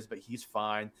what he is, but he's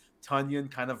fine. Tunyon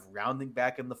kind of rounding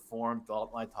back in the form.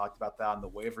 Dalton and I talked about that on the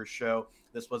waiver show.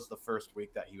 This was the first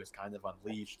week that he was kind of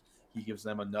unleashed. He gives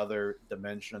them another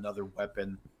dimension, another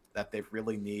weapon that they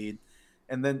really need.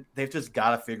 And then they've just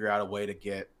got to figure out a way to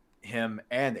get him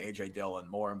and A.J. Dillon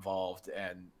more involved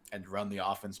and run the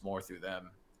offense more through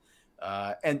them.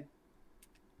 And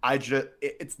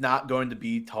it's not going to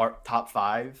be top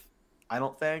 5, I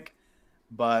don't think.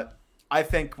 But I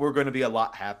think we're going to be a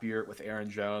lot happier with Aaron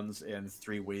Jones in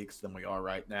 3 weeks than we are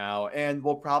right now. And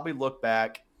we'll probably look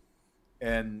back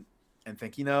and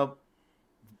think,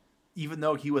 even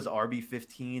though he was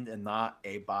RB15 and not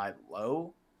a buy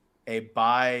low, a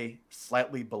buy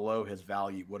slightly below his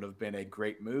value would have been a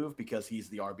great move because he's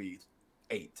the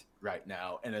RB8 right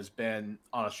now and has been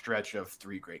on a stretch of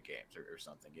 3 great games or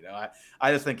something.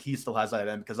 I just think he still has that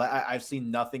in because I've seen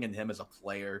nothing in him as a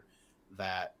player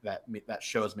that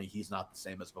shows me he's not the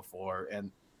same as before.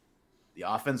 And the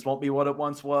offense won't be what it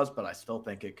once was, but I still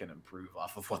think it can improve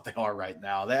off of what they are right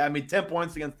now. 10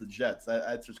 points against the Jets.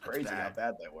 That's just crazy how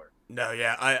bad they were. No,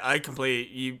 yeah, I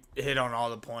completely, you hit on all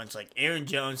the points. Like, Aaron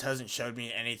Jones hasn't showed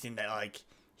me anything that, like,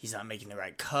 he's not making the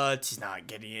right cuts. He's not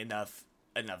getting enough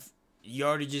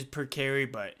yardages per carry,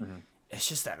 but it's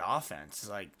just that offense.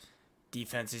 Like,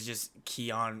 defense is just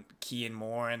keying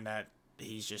more, and that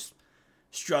he's just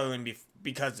struggling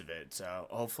because of it. So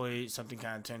hopefully something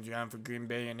kind of turns around for Green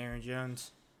Bay and Aaron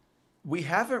Jones. We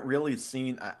haven't really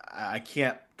seen. I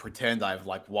can't pretend I've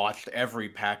watched every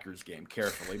Packers game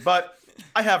carefully, but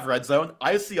I have Red Zone.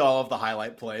 I see all of the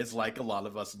highlight plays like a lot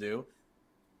of us do.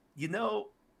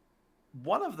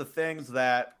 One of the things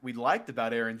that we liked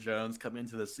about Aaron Jones coming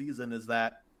into the season is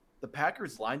that the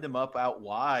Packers lined him up out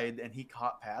wide and he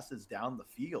caught passes down the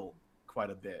field quite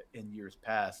a bit in years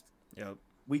past. Yep.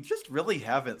 We just really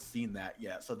haven't seen that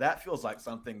yet. So that feels like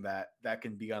something that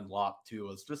can be unlocked too,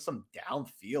 is just some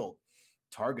downfield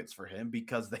targets for him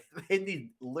because they need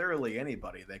literally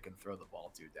anybody they can throw the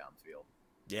ball to downfield.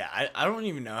 Yeah, I don't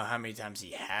even know how many times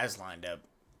he has lined up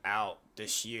out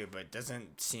this year, but it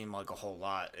doesn't seem like a whole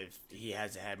lot if he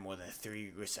hasn't had more than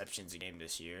 3 receptions a game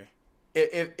this year.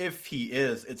 If he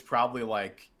is, it's probably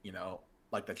like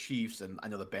the Chiefs, and I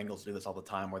know the Bengals do this all the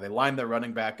time, where they line their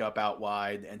running back up out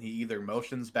wide and he either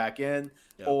motions back in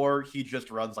or he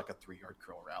just runs like a 3-yard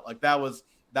curl route. Like that was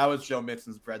Joe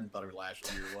Mixon's bread and butter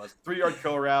last year, was 3-yard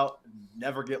curl route,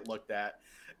 never get looked at.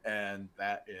 And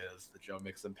that is the Joe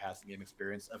Mixon passing game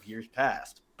experience of years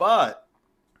past, but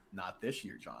not this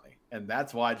year, Johnny. And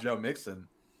that's why Joe Mixon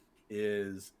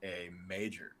is a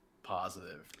major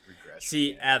positive regression.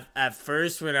 See, at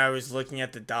first when I was looking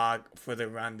at the doc for the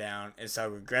rundown and saw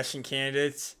regression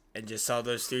candidates and just saw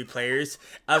those 3 players,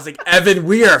 I was like, Evan,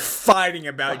 we are fighting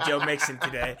about Joe Mixon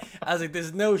today. I was like,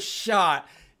 there's no shot.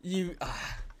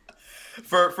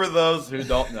 For those who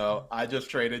don't know, I just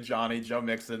traded Joe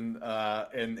Mixon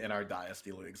in our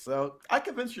dynasty league. So I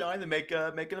convinced Johnny to make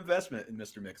an investment in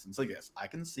Mr. Mixon. So yes, I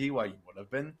can see why you would have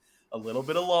been a little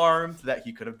bit alarmed that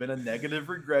he could have been a negative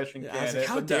regression I was like, candidate.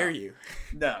 how But dare no, you?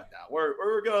 no,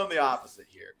 we're going the opposite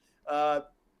here.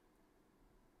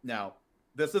 Now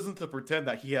this isn't to pretend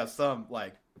that he has some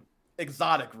like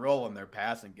exotic role in their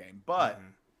passing game, but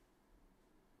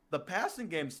the passing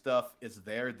game stuff is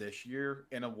there this year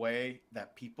in a way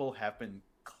that people have been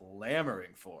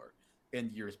clamoring for in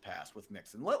years past with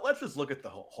Mixon. Let's just look at the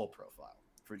whole profile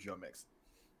for Joe Mixon.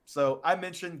 So I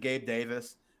mentioned Gabe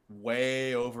Davis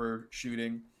way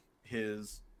overshooting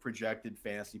his projected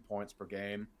fantasy points per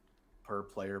game per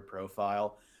player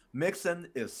profile. Mixon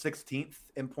is 16th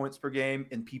in points per game,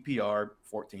 in PPR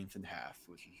 14th in half,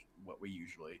 which is what we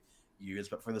usually use.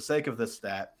 But for the sake of this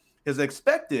stat, his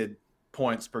expected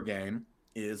points per game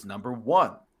is number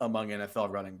one among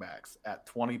NFL running backs at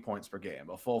 20 points per game,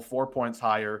 a full 4 points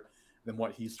higher than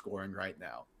what he's scoring right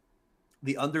now.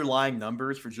 The underlying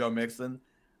numbers for Joe Mixon,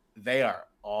 they are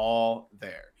all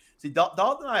there. See,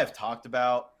 Dalton and I have talked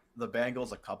about the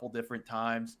Bengals a couple different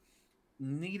times,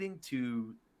 needing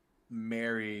to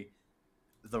marry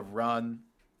the run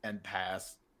and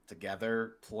pass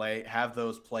together, have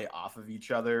those play off of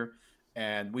each other.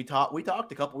 And we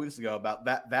talked a couple weeks ago about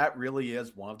that. That really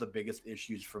is one of the biggest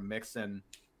issues for Mixon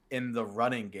in the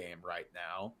running game right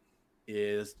now.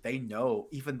 Is they know,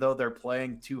 even though they're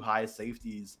playing two high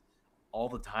safeties all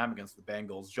the time against the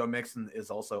Bengals, Joe Mixon is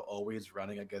also always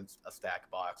running against a stack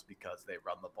box because they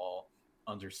run the ball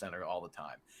under center all the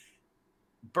time.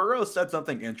 Burrow said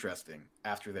something interesting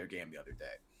after their game the other day.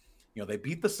 You know, they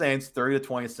beat the Saints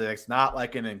 30-26, not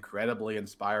like an incredibly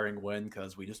inspiring win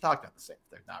because we just talked about the Saints.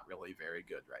 They're not really very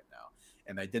good right now.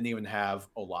 And they didn't even have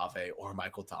Olave or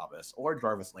Michael Thomas or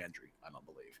Jarvis Landry, I don't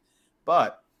believe.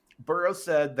 But Burrow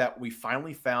said that we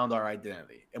finally found our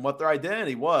identity. And what their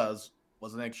identity was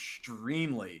an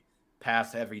extremely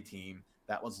pass-heavy team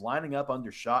that was lining up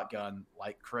under shotgun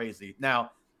like crazy.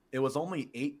 Now, it was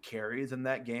only 8 carries in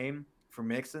that game for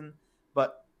Mixon,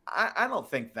 but I don't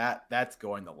think that's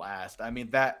going to last. I mean,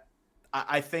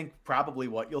 I think probably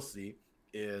what you'll see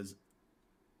is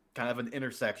kind of an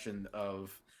intersection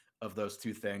of those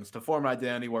two things to form an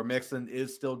identity where Mixon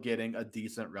is still getting a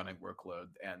decent running workload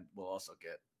and will also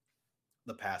get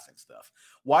the passing stuff.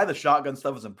 Why the shotgun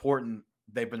stuff is important,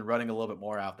 they've been running a little bit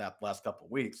more out that last couple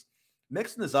of weeks.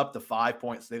 Mixon is up to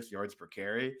 5.6 yards per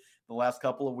carry the last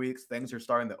couple of weeks. Things are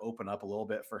starting to open up a little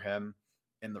bit for him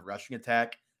in the rushing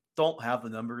attack. Don't have the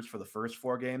numbers for the first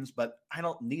 4 games, but I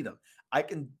don't need them. I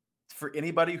can, for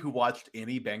anybody who watched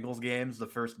any Bengals games the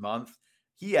first month,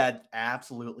 he had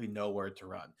absolutely nowhere to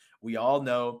run. We all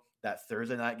know that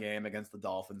Thursday night game against the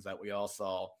Dolphins that we all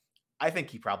saw. I think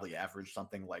he probably averaged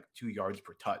something like 2 yards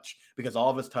per touch because all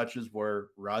of his touches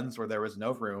were runs where there was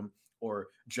no room, or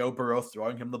Joe Burrow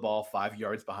throwing him the ball 5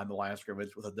 yards behind the line of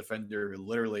scrimmage with a defender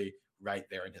literally right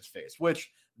there in his face,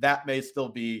 which that may still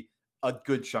be a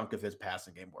good chunk of his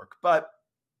passing game work. But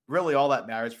really all that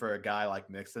matters for a guy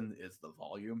like Mixon is the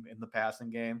volume in the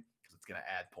passing game because it's going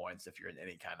to add points if you're in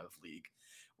any kind of league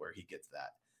where he gets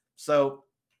that. So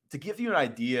to give you an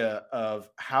idea of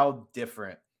how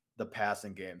different the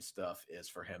passing game stuff is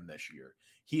for him this year,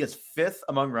 he is 5th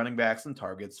among running backs in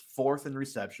targets, 4th in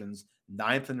receptions,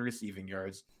 9th in receiving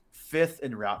yards, 5th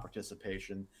in route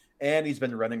participation, and he's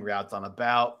been running routes on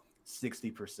about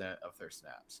 60% of their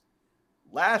snaps.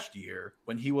 Last year,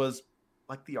 when he was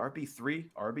like the RB3,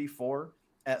 RB4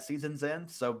 at season's end,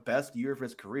 so best year of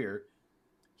his career,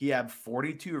 he had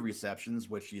 42 receptions,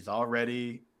 which he's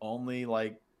already only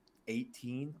like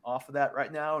 18 off of that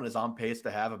right now and is on pace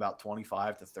to have about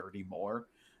 25 to 30 more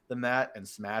than that and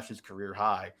smash his career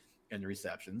high in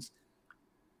receptions.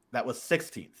 That was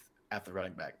 16th at the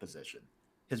running back position.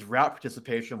 His route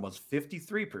participation was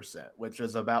 53%, which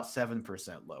is about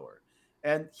 7% lower.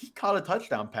 And he caught a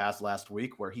touchdown pass last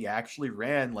week where he actually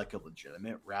ran like a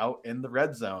legitimate route in the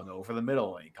red zone over the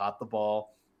middle, and he caught the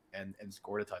ball and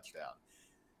scored a touchdown.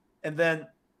 And then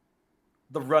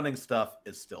the running stuff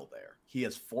is still there. He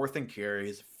is 4th in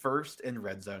carries, 1st in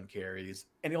red zone carries,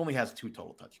 and he only has 2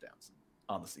 total touchdowns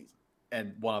on the season.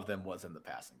 And one of them was in the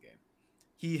passing game.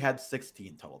 He had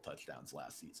 16 total touchdowns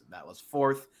last season. That was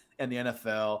 4th in the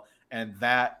NFL. And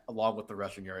that, along with the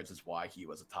rushing yards, is why he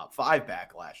was a top 5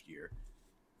 back last year.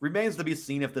 Remains to be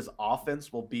seen if this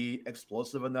offense will be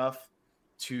explosive enough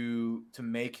to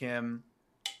make him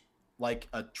like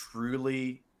a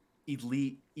truly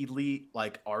elite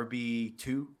like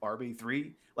RB2,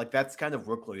 RB3. Like that's kind of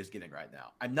workload he's getting right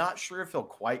now. I'm not sure if he'll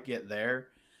quite get there,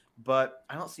 But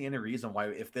I don't see any reason why,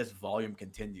 if this volume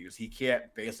continues, he can't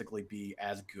basically be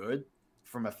as good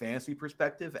from a fantasy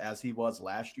perspective as he was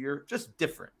last year. Just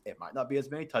different. It might not be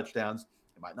as many touchdowns,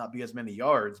 it might not be as many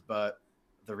yards, but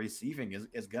the receiving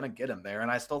is going to get him there.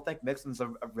 And I still think Mixon's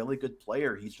a really good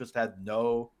player. He's just had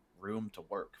no room to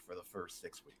work for the first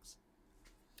 6 weeks.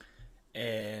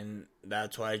 And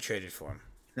that's why I traded for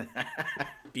him.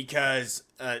 Because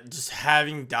just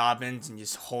having Dobbins and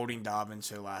just holding Dobbins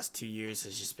for the last 2 years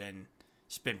has just been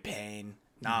pain.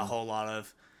 Not a whole lot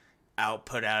of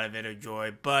output out of it or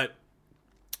joy. But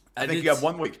I think you have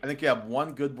 1 week. I think you have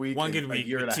one good week. One good week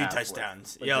with 2 half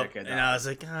touchdowns. Yep. And I was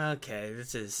like, okay,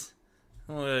 this is.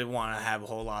 I don't really want to have a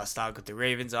whole lot of stock with the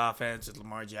Ravens offense with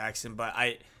Lamar Jackson, but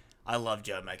I love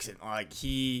Joe Mixon. Like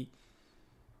he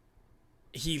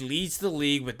leads the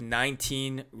league with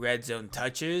 19 red zone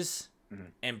touches,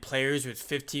 and players with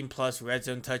 15 plus red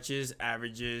zone touches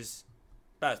averages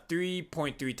about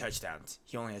 3.3 touchdowns.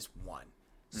 He only has 1.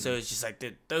 So it's just like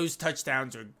those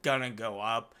touchdowns are gonna go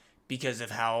up because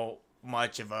of how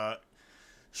much of a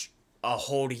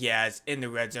hold he has in the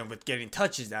red zone with getting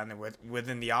touches down there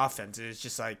within the offense. It's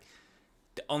just like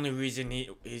the only reason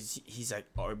he's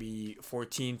like RB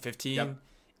 14, 15. Yep.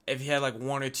 If he had like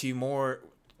 1 or 2 more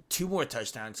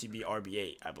touchdowns, he'd be RB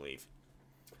 8, I believe.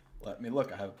 Let me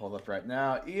look. I have it pulled up right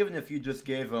now. Even if you just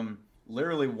gave him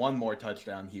literally 1 more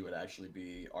touchdown, he would actually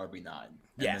be RB 9.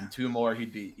 And then 2 more,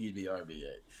 he'd be RB 8.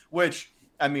 Which,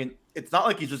 I mean, it's not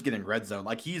like he's just getting red zone.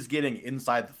 Like, he's getting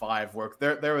inside the 5 work.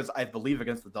 There was, I believe,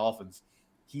 against the Dolphins,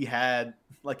 he had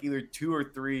like either 2 or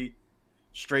 3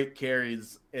 straight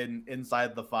carries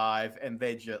inside the 5, and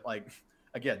they just, like,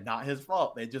 again, not his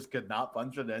fault. They just could not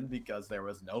punch it in because there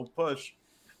was no push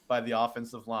by the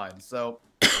offensive line. So,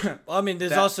 well, I mean,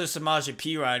 there's also Samaje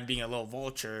Perine being a little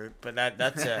vulture, but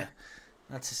that's a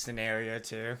scenario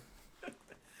too.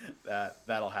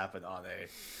 That'll happen on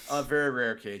a very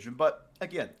rare occasion. But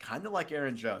again, kind of like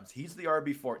Aaron Jones, he's the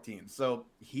RB14, so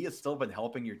he has still been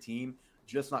helping your team,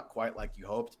 just not quite like you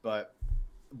hoped. But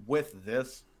with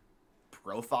this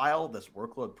profile, this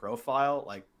workload profile,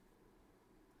 like,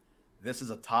 this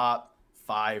is a top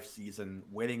 5 season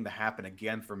waiting to happen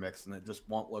again for Mixon. It just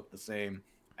won't look the same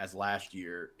as last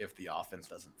year if the offense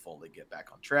doesn't fully get back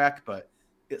on track. But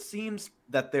it seems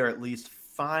that they're at least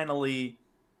finally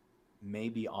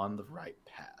maybe on the right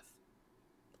path.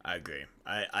 I agree.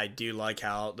 I do like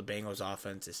how the Bengals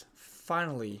offense is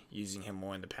finally using him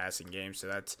more in the passing game. So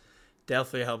that's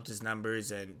definitely helped his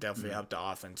numbers and definitely helped the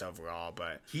offense overall.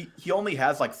 But he only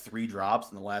has like 3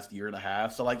 drops in the last year and a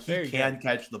half. So like he can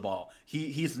catch the ball.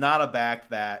 He's not a back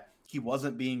that he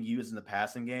wasn't being used in the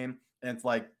passing game. And it's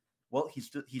like, well, he's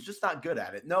just not good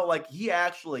at it. No, like, he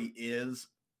actually is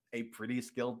a pretty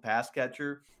skilled pass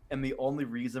catcher. And the only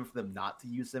reason for them not to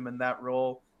use him in that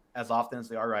role as often as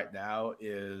they are right now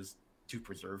is to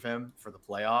preserve him for the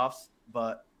playoffs.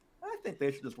 But I think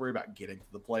they should just worry about getting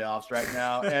to the playoffs right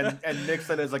now. And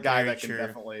Mixon is a guy that can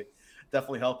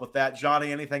definitely help with that.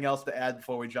 Johnny, anything else to add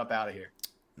before we jump out of here?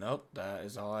 Nope, that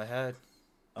is all I had.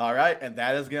 All right, and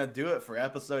that is going to do it for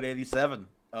episode 87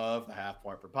 of the Half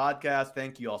Point Per Podcast.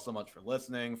 Thank you all so much for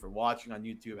listening, for watching on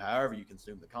YouTube, however you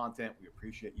consume the content. We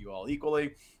appreciate you all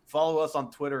equally. Follow us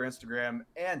on Twitter, Instagram,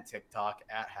 and TikTok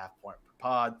at Half Point Per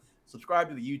Pod. Subscribe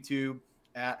to the YouTube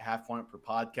at Half Point Per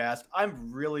Podcast.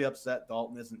 I'm really upset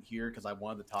Dalton isn't here because I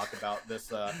wanted to talk about this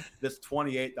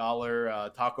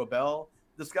 $28 Taco Bell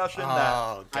discussion.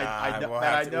 I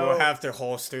know we'll have to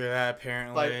holster that,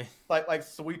 apparently. Like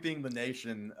sweeping the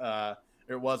nation.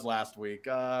 It was last week.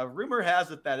 Rumor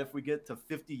has it that if we get to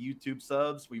 50 YouTube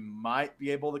subs, we might be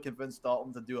able to convince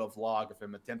Dalton to do a vlog of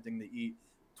him attempting to eat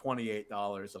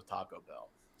 $28 of Taco Bell.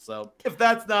 So if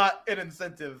that's not an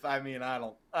incentive, I mean, I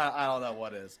don't know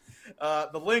what is.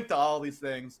 The link to all these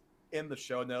things in the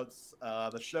show notes.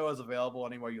 The show is available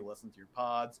anywhere you listen to your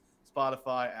pods,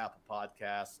 Spotify, Apple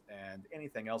Podcasts, and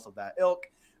anything else of that ilk.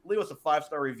 Leave us a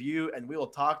 5-star review, and we will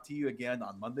talk to you again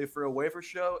on Monday for a waiver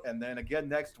show, and then again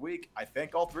next week. I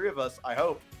thank all 3 of us, I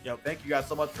hope. Yep. Thank you guys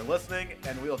so much for listening,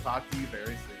 and we will talk to you very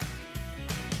soon.